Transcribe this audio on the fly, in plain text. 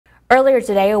Earlier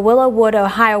today, a Willowwood,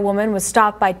 Ohio woman was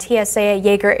stopped by TSA at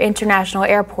Yeager International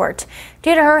Airport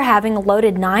due to her having a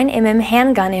loaded 9mm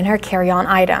handgun in her carry-on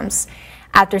items.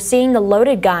 After seeing the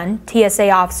loaded gun, TSA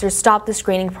officers stopped the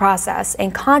screening process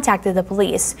and contacted the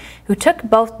police, who took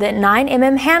both the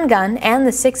 9mm handgun and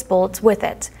the 6 bullets with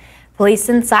it. Police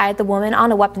then cited the woman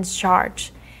on a weapons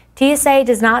charge. TSA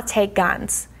does not take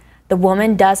guns. The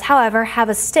woman does, however, have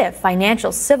a stiff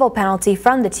financial civil penalty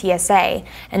from the TSA,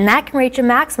 and that can reach a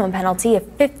maximum penalty of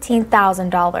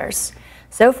 $15,000.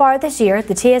 So far this year,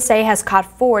 the TSA has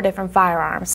caught 4 different firearms.